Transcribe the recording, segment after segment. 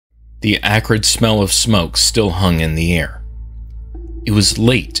The acrid smell of smoke still hung in the air. It was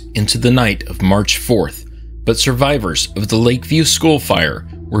late into the night of March 4th, but survivors of the Lakeview school fire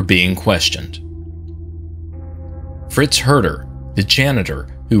were being questioned. Fritz Hirter, the janitor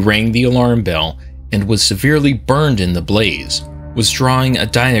who rang the alarm bell and was severely burned in the blaze, was drawing a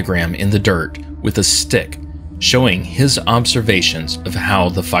diagram in the dirt with a stick, showing his observations of how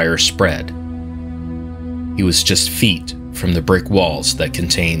the fire spread. He was just feet from the brick walls that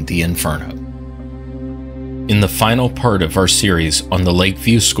contained the inferno. In the final part of our series on the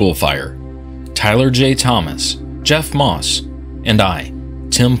Lakeview school fire, Tyler J. Thomas, Jeff Moss, and I,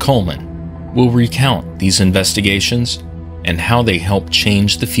 Tim Coleman, will recount these investigations and how they helped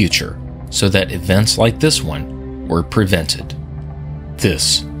change the future so that events like this one were prevented.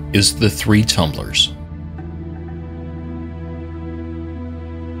 This is the Three Tumblers.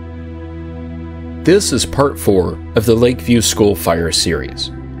 This is part 4 of the Lakeview School Fire series.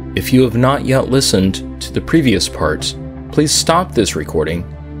 If you have not yet listened to the previous parts, please stop this recording,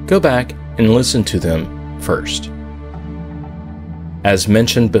 go back, and listen to them first. As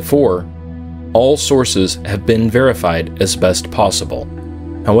mentioned before, all sources have been verified as best possible.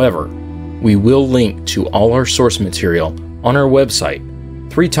 However, we will link to all our source material on our website,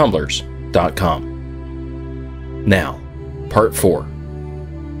 threetumblers.com. Now, part 4.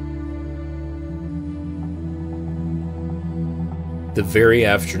 The very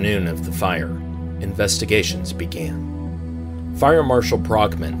afternoon of the fire, investigations began. Fire Marshal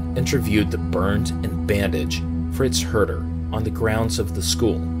Brockman interviewed the burned and bandaged Fritz Hirter on the grounds of the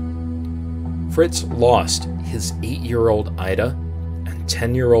school. Fritz lost his 8-year-old Ida and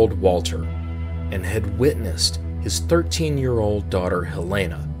 10-year-old Walter, and had witnessed his 13-year-old daughter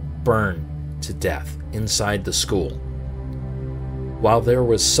Helena burn to death inside the school. While there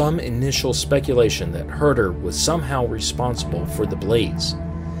was some initial speculation that Hirter was somehow responsible for the blaze,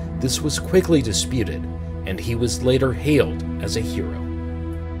 this was quickly disputed, and he was later hailed as a hero.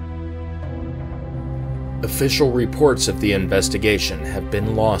 Official reports of the investigation have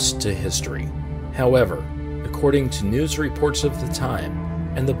been lost to history. However, according to news reports of the time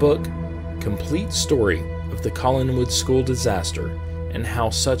and the book Complete Story of the Collinwood School Disaster and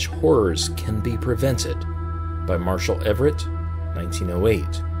How Such Horrors Can Be Prevented by Marshall Everett,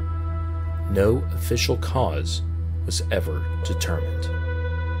 1908, no official cause was ever determined.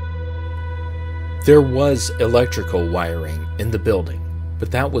 There was electrical wiring in the building,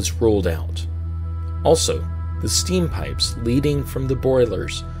 but that was ruled out. Also, the steam pipes leading from the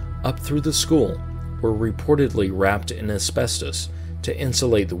boilers up through the school were reportedly wrapped in asbestos to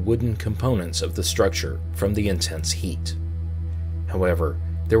insulate the wooden components of the structure from the intense heat. However,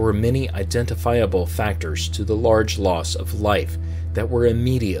 there were many identifiable factors to the large loss of life that were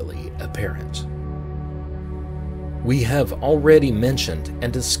immediately apparent. We have already mentioned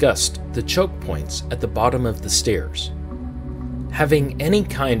and discussed the choke points at the bottom of the stairs. Having any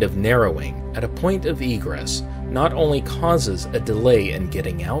kind of narrowing at a point of egress not only causes a delay in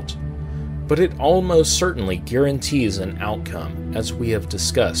getting out, but it almost certainly guarantees an outcome, as we have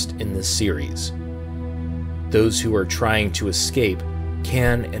discussed in this series. Those who are trying to escape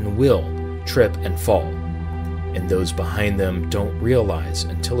can and will trip and fall, and those behind them don't realize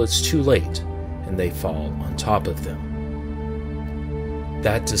until it's too late and they fall on top of them.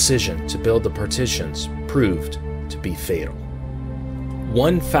 That decision to build the partitions proved to be fatal.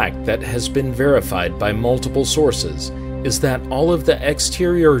 One fact that has been verified by multiple sources is that all of the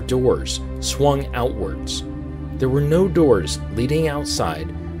exterior doors swung outwards. There were no doors leading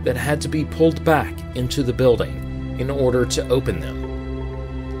outside that had to be pulled back into the building in order to open them.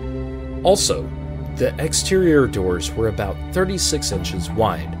 Also, the exterior doors were about 36 inches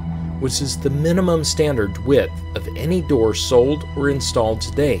wide, which is the minimum standard width of any door sold or installed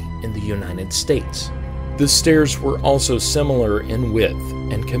today in the United States. The stairs were also similar in width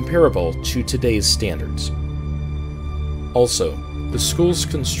and comparable to today's standards. Also, the school's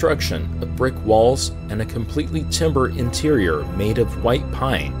construction of brick walls and a completely timber interior made of white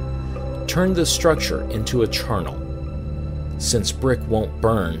pine turned the structure into a charnel. Since brick won't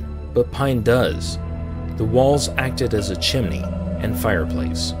burn, but pine does, the walls acted as a chimney and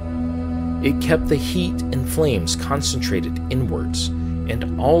fireplace. It kept the heat and flames concentrated inwards,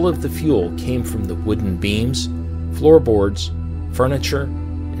 and all of the fuel came from the wooden beams, floorboards, furniture,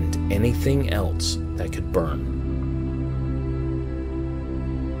 and anything else that could burn.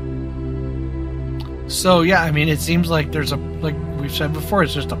 So yeah, I mean, it seems like there's like we've said before,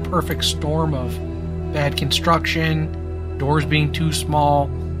 it's just a perfect storm of bad construction, doors being too small.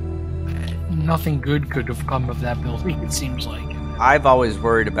 Nothing good could have come of that building, it seems like. I've always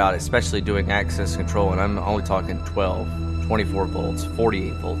worried about, especially doing access control, and I'm only talking 12, 24 volts,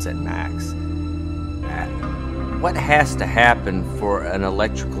 48 volts at max. What has to happen for an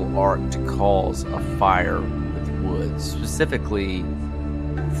electrical arc to cause a fire with wood, specifically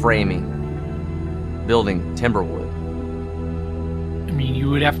framing, building timber wood? I mean, you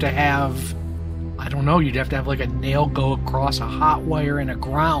would have to have, I don't know, you'd have to have like a nail go across a hot wire in a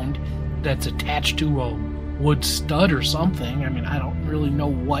ground that's attached to a wood stud or something. I mean, I don't really know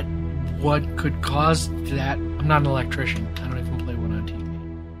what could cause that. I'm not an electrician. I don't even play one on TV.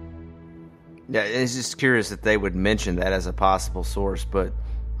 Yeah, it's just curious that they would mention that as a possible source, but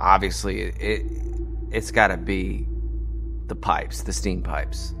obviously it's got to be the pipes, the steam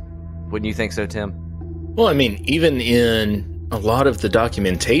pipes. Wouldn't you think so, Tim? Well, I mean, even in a lot of the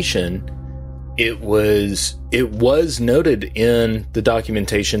documentation, it was noted in the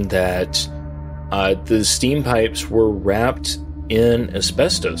documentation that the steam pipes were wrapped in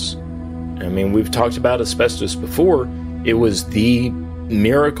asbestos. I mean, we've talked about asbestos before. It was the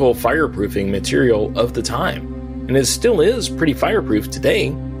miracle fireproofing material of the time. And it still is pretty fireproof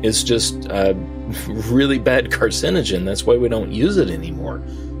today. It's just really bad carcinogen. That's why we don't use it anymore.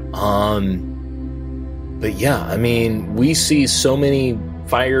 But yeah, I mean, we see so many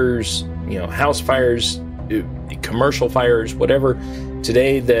fires, house fires, commercial fires, whatever,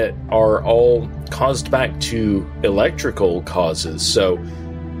 today that are all caused back to electrical causes. So,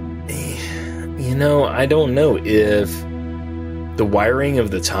 I don't know if the wiring of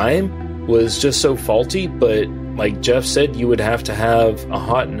the time was just so faulty, but like Jeff said, you would have to have a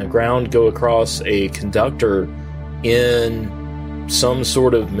hot and a ground go across a conductor in some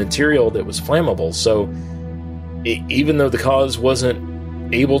sort of material that was flammable. So even though the cause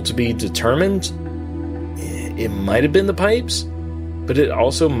wasn't able to be determined, it might have been the pipes, but it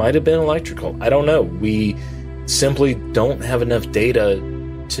also might have been electrical. I don't know. We simply don't have enough data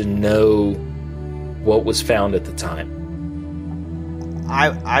to know what was found at the time.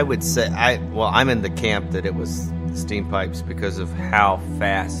 I would say, I'm in the camp that it was the steam pipes because of how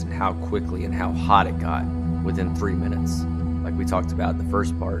fast and how quickly and how hot it got within 3 minutes, like we talked about in the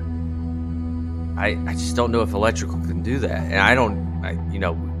first part. I just don't know if electrical can do that,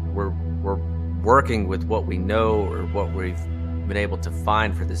 and we're working with what we know or what we've been able to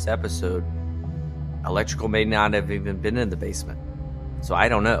find for this episode. Electrical may not have even been in the basement, so I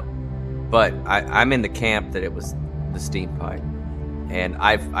don't know. But I'm in the camp that it was the steam pipe. And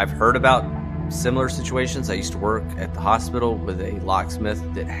I've heard about similar situations. I used to work at the hospital with a locksmith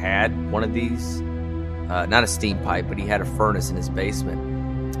that had one of these, not a steam pipe, but he had a furnace in his basement,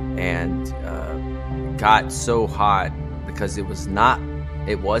 and got so hot because it was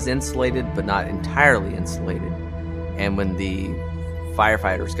insulated, but not entirely insulated. And when the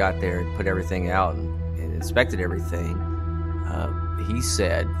firefighters got there and put everything out and inspected everything, he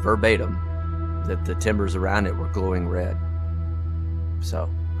said verbatim that the timbers around it were glowing red. So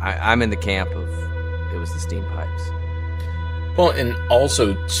I'm in the camp of it was the steam pipes. Well, and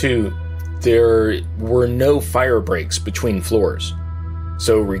also, too, there were no fire breaks between floors.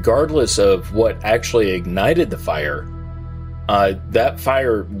 So regardless of what actually ignited the fire, that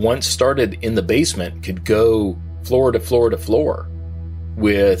fire, once started in the basement, could go floor to floor to floor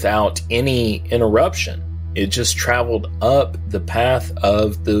without any interruption. It just traveled up the path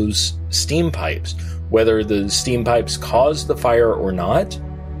of those steam pipes. Whether the steam pipes caused the fire or not,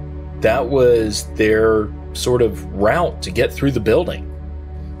 that was their sort of route to get through the building.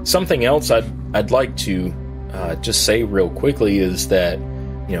 Something else I'd like to just say real quickly is that,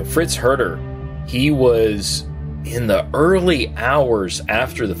 Fritz Hirter, he was, in the early hours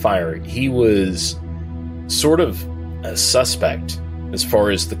after the fire, he was sort of a suspect as far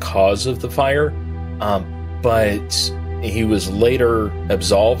as the cause of the fire, but he was later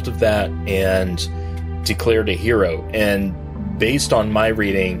absolved of that and declared a hero. And based on my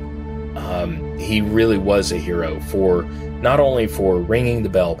reading, he really was a hero for not only for ringing the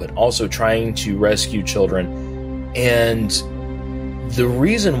bell, but also trying to rescue children. And the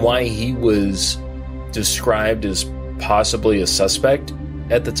reason why he was described as possibly a suspect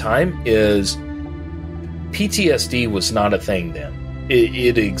at the time is PTSD was not a thing then.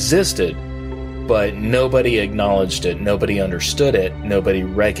 It existed, but nobody acknowledged it, nobody understood it, nobody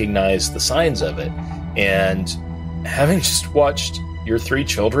recognized the signs of it. And having just watched your 3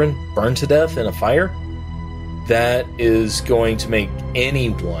 children burn to death in a fire, that is going to make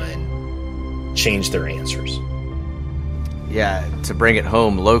anyone change their answers. Yeah, to bring it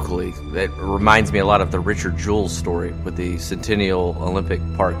home locally, it reminds me a lot of the Richard Jules story with the Centennial Olympic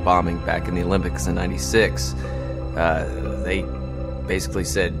Park bombing back in the Olympics in '96. They basically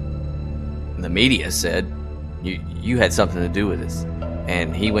said, the media said, you had something to do with this.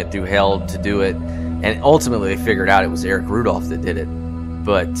 And he went through hell to do it. And ultimately, they figured out it was Eric Rudolph that did it.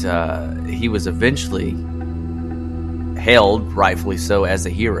 But he was eventually hailed, rightfully so, as a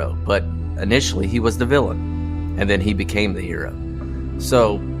hero. But initially, he was the villain. And then he became the hero.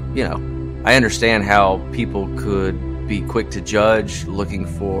 So, you know, I understand how people could be quick to judge, looking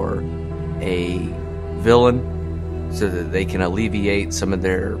for a villain so that they can alleviate some of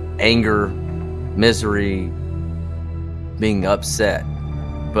their anger, misery, being upset.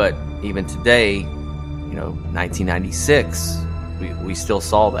 But even today, you know, 1996, we still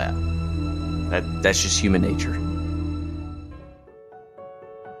saw that. That's just human nature.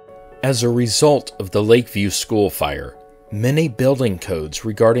 As a result of the Lakeview school fire, many building codes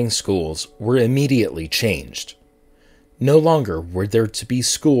regarding schools were immediately changed. No longer were there to be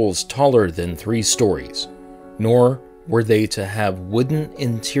schools taller than 3 stories, nor were they to have wooden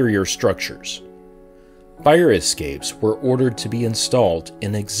interior structures. Fire escapes were ordered to be installed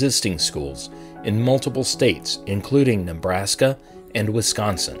in existing schools in multiple states, including Nebraska and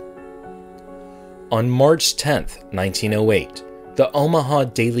Wisconsin. On March 10, 1908, the Omaha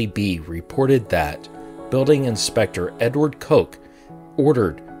Daily Bee reported that Building Inspector Edward Koch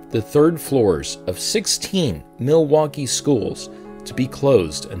ordered the 3rd floors of 16 Milwaukee schools to be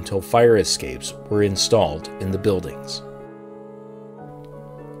closed until fire escapes were installed in the buildings.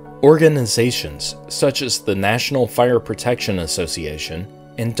 Organizations such as the National Fire Protection Association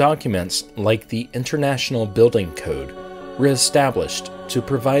and documents like the International Building Code were established to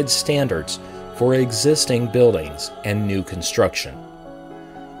provide standards for existing buildings and new construction.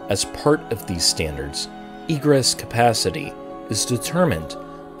 As part of these standards, egress capacity is determined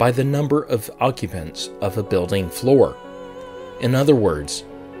by the number of occupants of a building floor. In other words,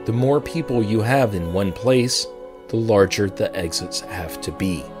 the more people you have in one place, the larger the exits have to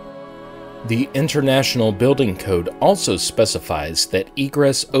be. The International Building Code also specifies that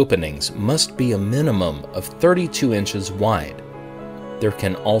egress openings must be a minimum of 32 inches wide. There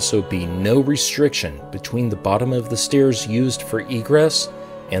can also be no restriction between the bottom of the stairs used for egress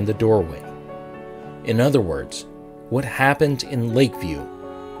and the doorway. In other words, what happened in Lakeview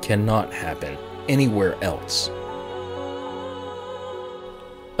cannot happen anywhere else.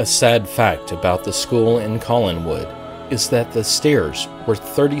 A sad fact about the school in Collinwood is that the stairs were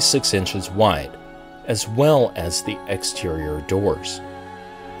 36 inches wide, as well as the exterior doors.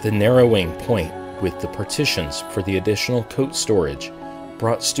 The narrowing point with the partitions for the additional coat storage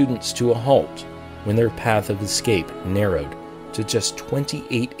brought students to a halt when their path of escape narrowed to just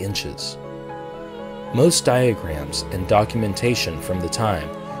 28 inches. Most diagrams and documentation from the time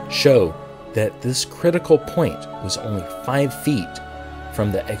show that this critical point was only 5 feet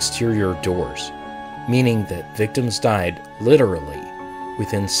from the exterior doors, meaning that victims died literally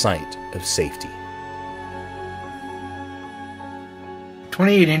within sight of safety.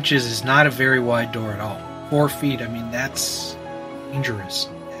 28 inches is not a very wide door at all. 4 feet, I mean, that's dangerous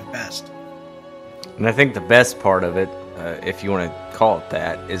at best. And I think the best part of it, if you want to call it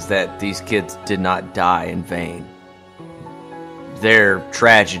that, is that these kids did not die in vain. Their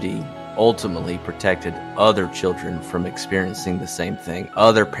tragedy ultimately protected other children from experiencing the same thing.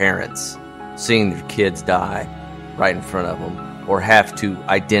 Other parents seeing their kids die right in front of them, or have to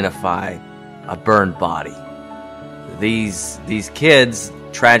identify a burned body. These kids,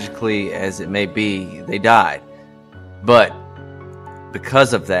 tragically as it may be, they died. But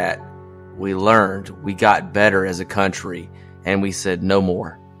because of that, we learned, we got better as a country, and we said no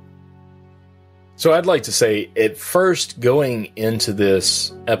more. So I'd like to say, at first, going into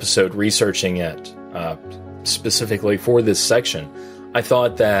this episode, researching it specifically for this section, I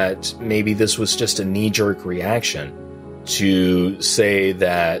thought that maybe this was just a knee-jerk reaction to say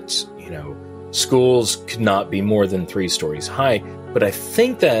that, schools could not be more than 3 stories high. But I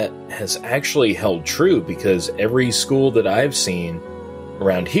think that has actually held true, because every school that I've seen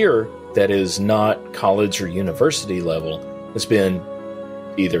around here that is not college or university level has been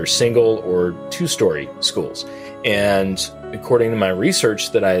either single or 2-story schools. And according to my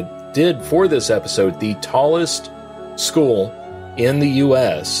research that I did for this episode, the tallest school in the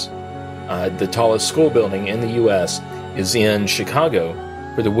U.S., the tallest school building in the U.S. is in Chicago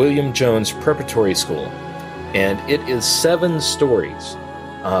for the William Jones Preparatory School. And it is 7 stories,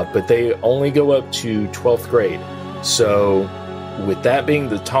 but they only go up to 12th grade. So with that being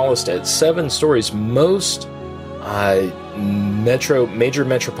the tallest at 7 stories, most major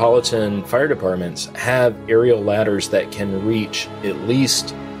metropolitan fire departments have aerial ladders that can reach at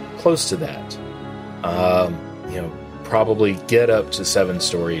least close to that. Probably get up to 7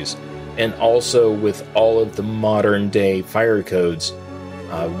 stories. And also with all of the modern day fire codes,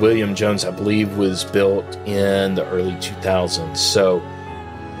 William Jones, I believe, was built in the early 2000s. So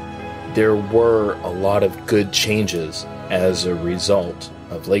there were a lot of good changes as a result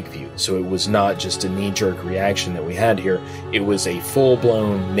of Lakeview. So it was not just a knee-jerk reaction that we had here. It was a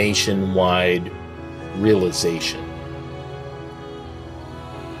full-blown nationwide realization.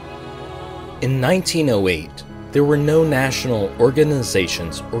 In 1908, there were no national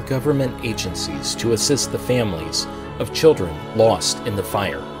organizations or government agencies to assist the families of children lost in the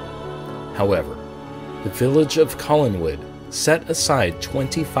fire. However, the village of Collinwood set aside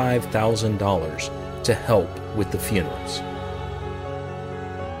 $25,000 to help with the funerals.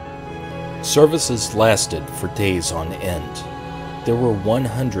 Services lasted for days on end. There were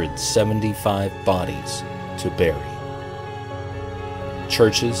 175 bodies to bury.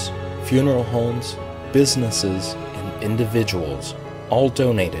 Churches, funeral homes, businesses, and individuals all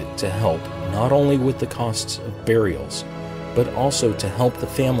donated to help not only with the costs of burials, but also to help the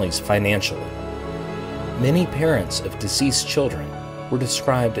families financially. Many parents of deceased children were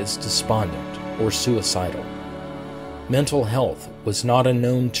described as despondent or suicidal. Mental health was not a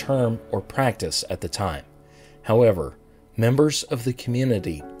known term or practice at the time. However, members of the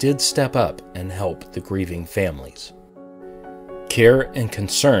community did step up and help the grieving families. Care and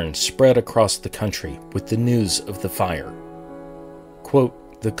concern spread across the country with the news of the fire. Quote,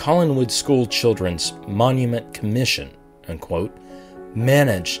 the Collinwood School Children's Monument Commission, unquote,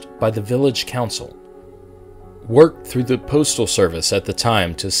 managed by the village council, worked through the postal service at the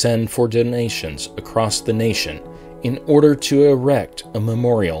time to send for donations across the nation in order to erect a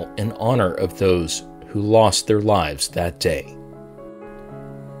memorial in honor of those who lost their lives that day.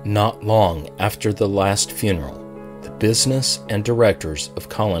 Not long after the last funeral, the business and directors of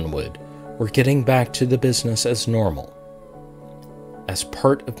Collinwood were getting back to the business as normal. As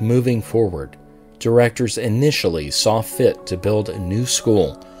part of moving forward, directors initially saw fit to build a new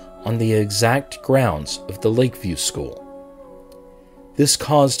school on the exact grounds of the Lakeview School. This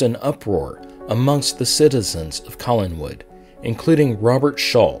caused an uproar amongst the citizens of Collinwood, including Robert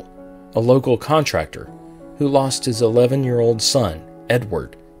Shull, a local contractor who lost his 11-year-old son,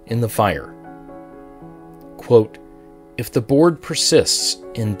 Edward, in the fire. Quote, if the board persists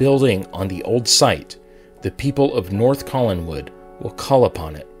in building on the old site, the people of North Collinwood will call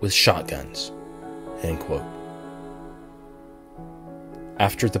upon it with shotguns. End quote.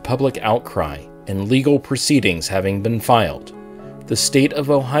 After the public outcry and legal proceedings having been filed, the state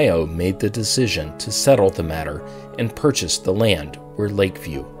of Ohio made the decision to settle the matter and purchase the land where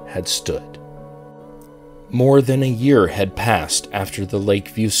Lakeview had stood. More than a year had passed after the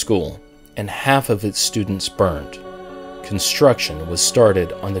Lakeview School, and half of its students burned. Construction was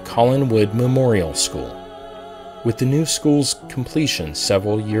started on the Collinwood Memorial School. With the new school's completion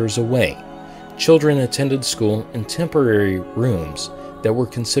several years away, children attended school in temporary rooms that were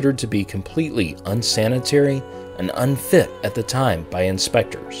considered to be completely unsanitary and unfit at the time by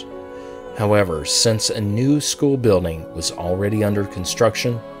inspectors. However, since a new school building was already under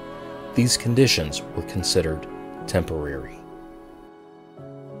construction, these conditions were considered temporary.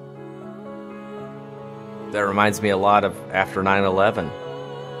 That reminds me a lot of after 9/11,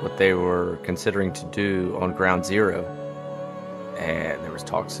 what they were considering to do on Ground Zero. And there was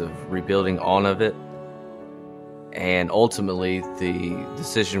talks of rebuilding all of it. And ultimately, the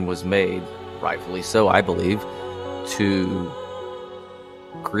decision was made, rightfully so, I believe, to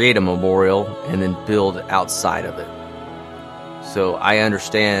create a memorial and then build outside of it. So I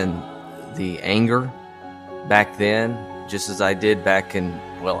understand the anger back then, just as I did back in,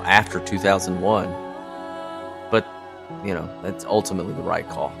 well, after 2001. But, you know, that's ultimately the right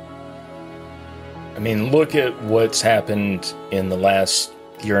call. I mean, look at what's happened in the last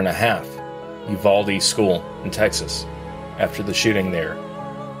year and a half. Uvalde School in Texas, after the shooting there.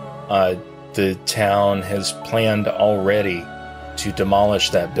 The town has planned already to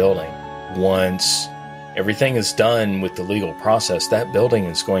demolish that building. Once everything is done with the legal process, that building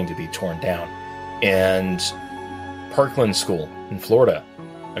is going to be torn down. And Parkland School in Florida.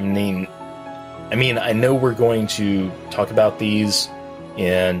 I mean, I know we're going to talk about these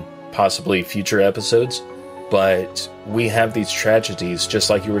in possibly future episodes, but we have these tragedies, just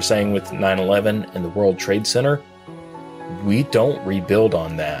like you were saying with 9/11 and the World Trade Center. We don't rebuild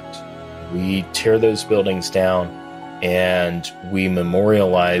on that. We tear those buildings down and we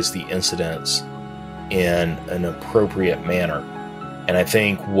memorialize the incidents in an appropriate manner. And I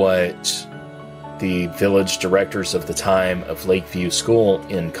think what the village directors of the time of Lakeview School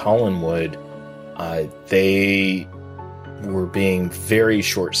in Collinwood, they were being very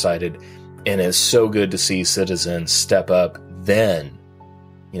short-sighted, and it's so good to see citizens step up then,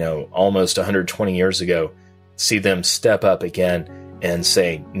 almost 120 years ago, see them step up again and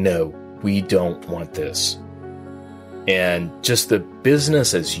say, no, we don't want this. And just the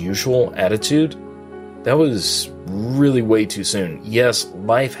business as usual attitude, that was really way too soon. Yes,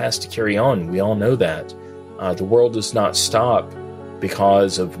 life has to carry on. We all know that. The world does not stop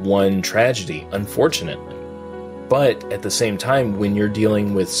because of one tragedy, unfortunately. But at the same time, when you're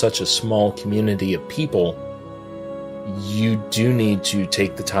dealing with such a small community of people, you do need to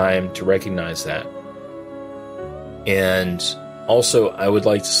take the time to recognize that. And also, I would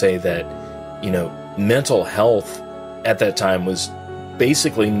like to say that, mental health at that time was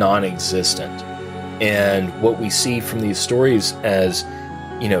basically non-existent. And what we see from these stories as,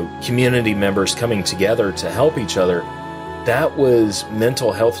 community members coming together to help each other, that was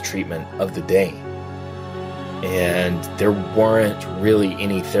mental health treatment of the day. And there weren't really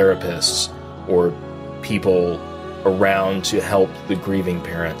any therapists or people around to help the grieving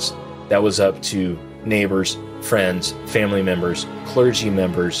parents. That was up to neighbors, friends, family members, clergy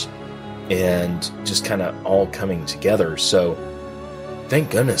members, and just kind of all coming together. So thank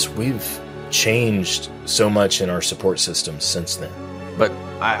goodness we've changed so much in our support systems since then. But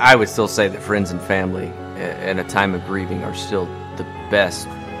I would still say that friends and family in a time of grieving are still the best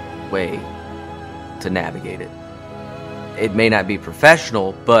way to navigate it. It may not be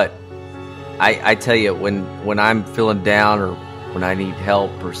professional, but I tell you, when I'm feeling down or when I need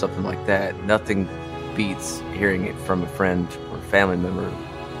help or something like that, nothing beats hearing it from a friend or family member,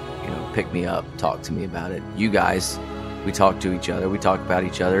 pick me up, talk to me about it. You guys, we talk to each other, we talk about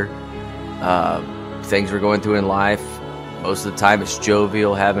each other, things we're going through in life. Most of the time it's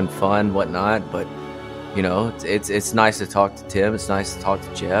jovial, having fun, whatnot, but it's nice to talk to Tim, it's nice to talk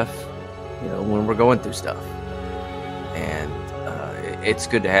to Jeff, when we're going through stuff. And it's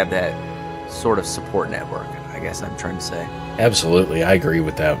good to have that sort of support network, I guess I'm trying to say. Absolutely, I agree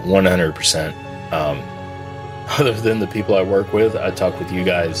with that 100%. Other than the people I work with, I talk with you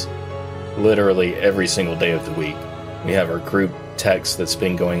guys literally every single day of the week. We have our group text that's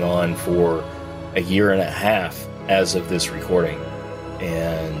been going on for a year and a half as of this recording,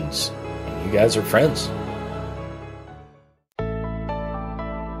 and you guys are friends.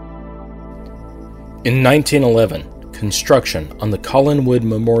 In 1911, construction on the Collinwood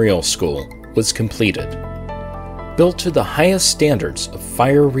Memorial School was completed. Built to the highest standards of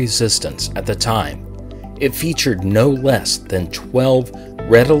fire resistance at the time, it featured no less than 12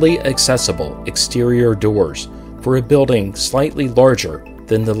 readily accessible exterior doors for a building slightly larger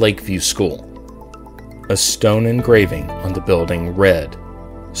than the Lakeview School. A stone engraving on the building read,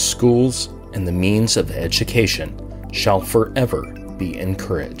 "Schools and the means of education shall forever be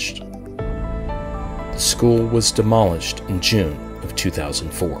encouraged." The school was demolished in June of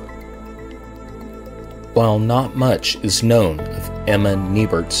 2004. While not much is known of Emma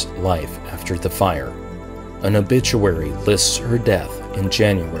Niebert's life after the fire, an obituary lists her death in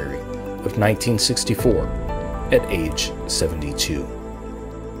January of 1964 at age 72.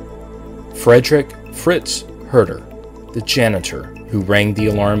 Fritz Hirter, the janitor who rang the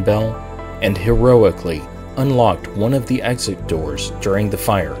alarm bell and heroically unlocked one of the exit doors during the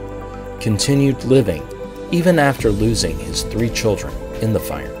fire, continued living even after losing his 3 children in the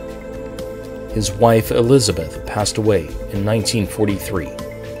fire. His wife Elizabeth passed away in 1943,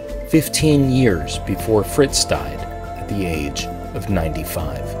 15 years before Fritz died at the age of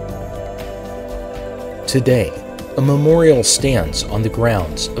 95. Today, a memorial stands on the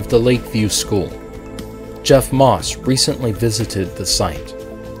grounds of the Lakeview School. Jeff Moss recently visited the site,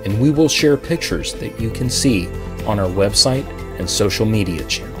 and we will share pictures that you can see on our website and social media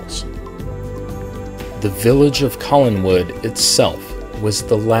channels. The village of Collinwood itself was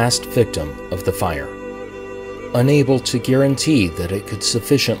the last victim of the fire. Unable to guarantee that it could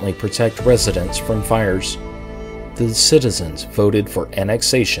sufficiently protect residents from fires, the citizens voted for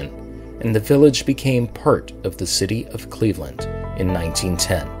annexation, and the village became part of the city of Cleveland in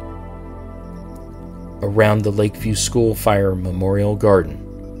 1910. Around the Lakeview School Fire Memorial Garden,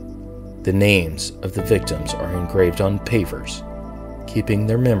 the names of the victims are engraved on pavers, keeping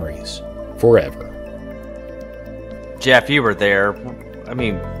their memories forever. Jeff, you were there. I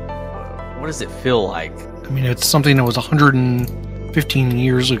mean, what does it feel like? I mean, it's something that was 115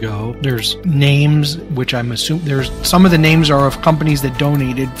 years ago. There's names, which I'm assuming some of the names are of companies that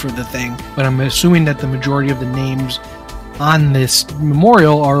donated for the thing, but I'm assuming that the majority of the names on this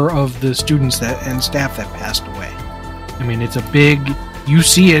memorial are of the students and staff that passed away. I mean, it's a big, you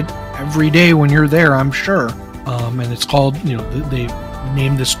see it every day when you're there, I'm sure. And it's called, they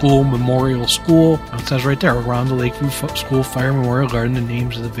named the school Memorial School. It says right there, around the Lakeview School Fire Memorial Garden, the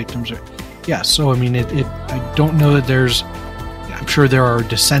names of the victims are. Yeah, so I mean, I don't know that I'm sure there are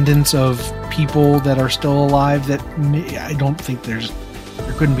descendants of people that are still alive I don't think there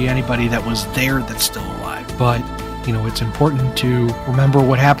couldn't be anybody that was there that's still alive. But it's important to remember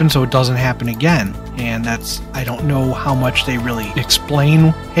what happened so it doesn't happen again. And I don't know how much they really explain,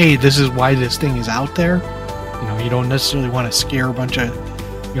 hey, this is why this thing is out there. You don't necessarily want to scare a bunch of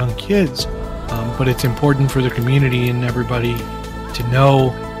young kids, but it's important for the community and everybody to know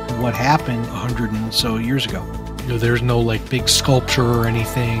what happened 100 and so years ago. There's no like big sculpture or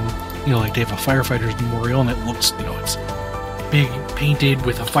anything, like they have a firefighter's memorial and it looks, it's big painted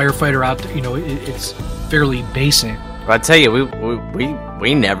with a firefighter out there. It's fairly basic. I tell you,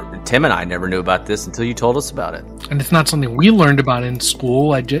 we never, Tim and I never knew about this until you told us about it. And it's not something we learned about in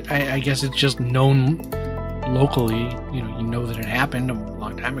school. I guess it's just known locally. You know that it happened a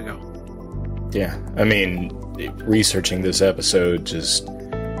long time ago. Yeah, I mean, researching this episode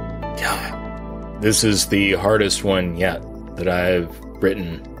this is the hardest one yet that I've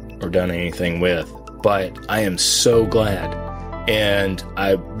written or done anything with. But I am so glad. And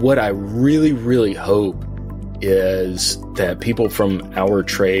what I really, really hope is that people from our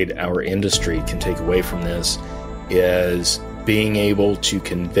trade, our industry can take away from this is being able to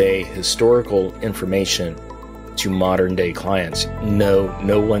convey historical information to modern day clients.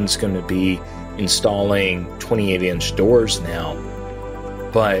 No one's going to be installing 28-inch doors now.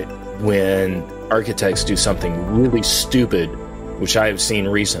 But when architects do something really stupid, which I have seen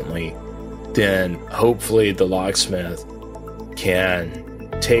recently, then hopefully the locksmith can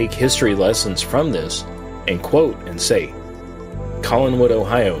take history lessons from this and quote and say, Collinwood,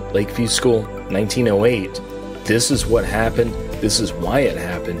 Ohio, Lakeview School, 1908, this is what happened, this is why it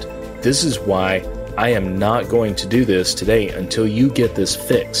happened, this is why I am not going to do this today until you get this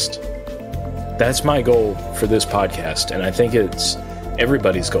fixed. That's my goal for this podcast, and I think it's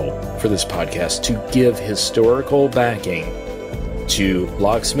everybody's goal for this podcast, to give historical backing to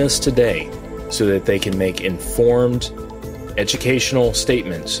locksmiths today so that they can make informed educational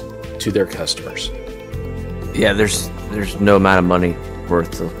statements to their customers. Yeah, there's no amount of money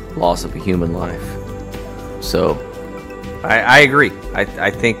worth the loss of a human life. So I agree.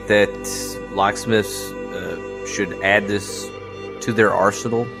 I think that locksmiths should add this to their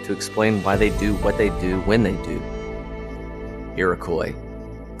arsenal to explain why they do what they do when they do. Iroquois,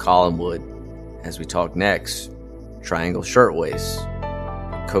 Collinwood, as we talk next, Triangle Shirtwaist,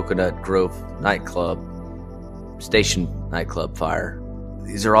 Coconut Grove nightclub, Station nightclub fire.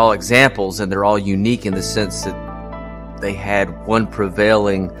 These are all examples, and they're all unique in the sense that they had one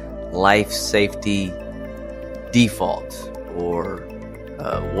prevailing life safety default or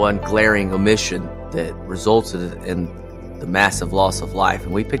one glaring omission that resulted in the massive loss of life,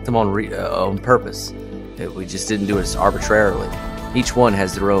 and we picked them on purpose. We just didn't do it arbitrarily. Each one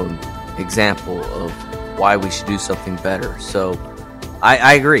has their own example of why we should do something better. So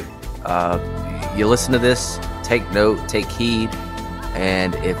I agree. You listen to this, take note, take heed,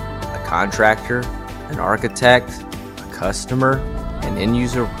 and if a contractor, an architect, a customer, an end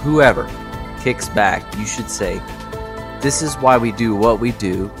user, whoever kicks back, you should say, this is why we do what we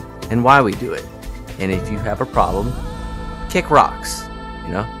do and why we do it. And if you have a problem, kick rocks,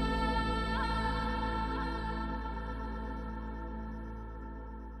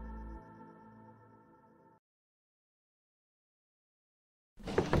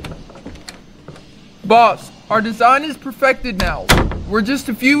 Boss, our design is perfected now. We're just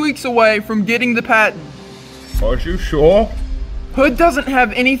a few weeks away from getting the patent. Are you sure? Hood doesn't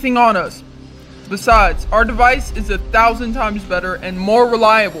have anything on us. Besides, our device is 1,000 times better and more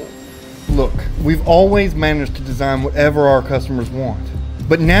reliable. Look, we've always managed to design whatever our customers want.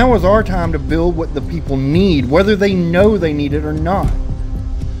 But now is our time to build what the people need, whether they know they need it or not.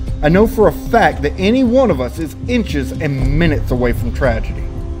 I know for a fact that any one of us is inches and minutes away from tragedy.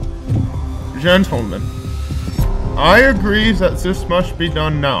 Gentlemen, I agree that this must be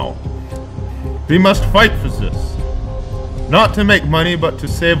done now. We must fight for this. Not to make money, but to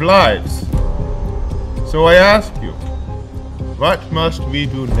save lives. So I ask you, what must we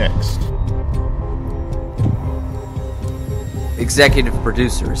do next? Executive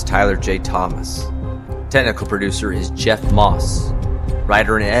producer is Tyler J. Thomas. Technical producer is Jeff Moss.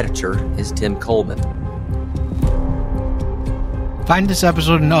 Writer and editor is Tim Coleman. Find this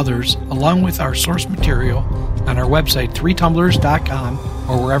episode and others, along with our source material, on our website, threetumblers.com,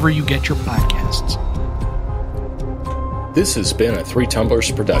 or wherever you get your podcasts. This has been a Three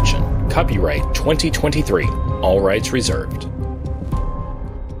Tumblers production. Copyright 2023. All rights reserved.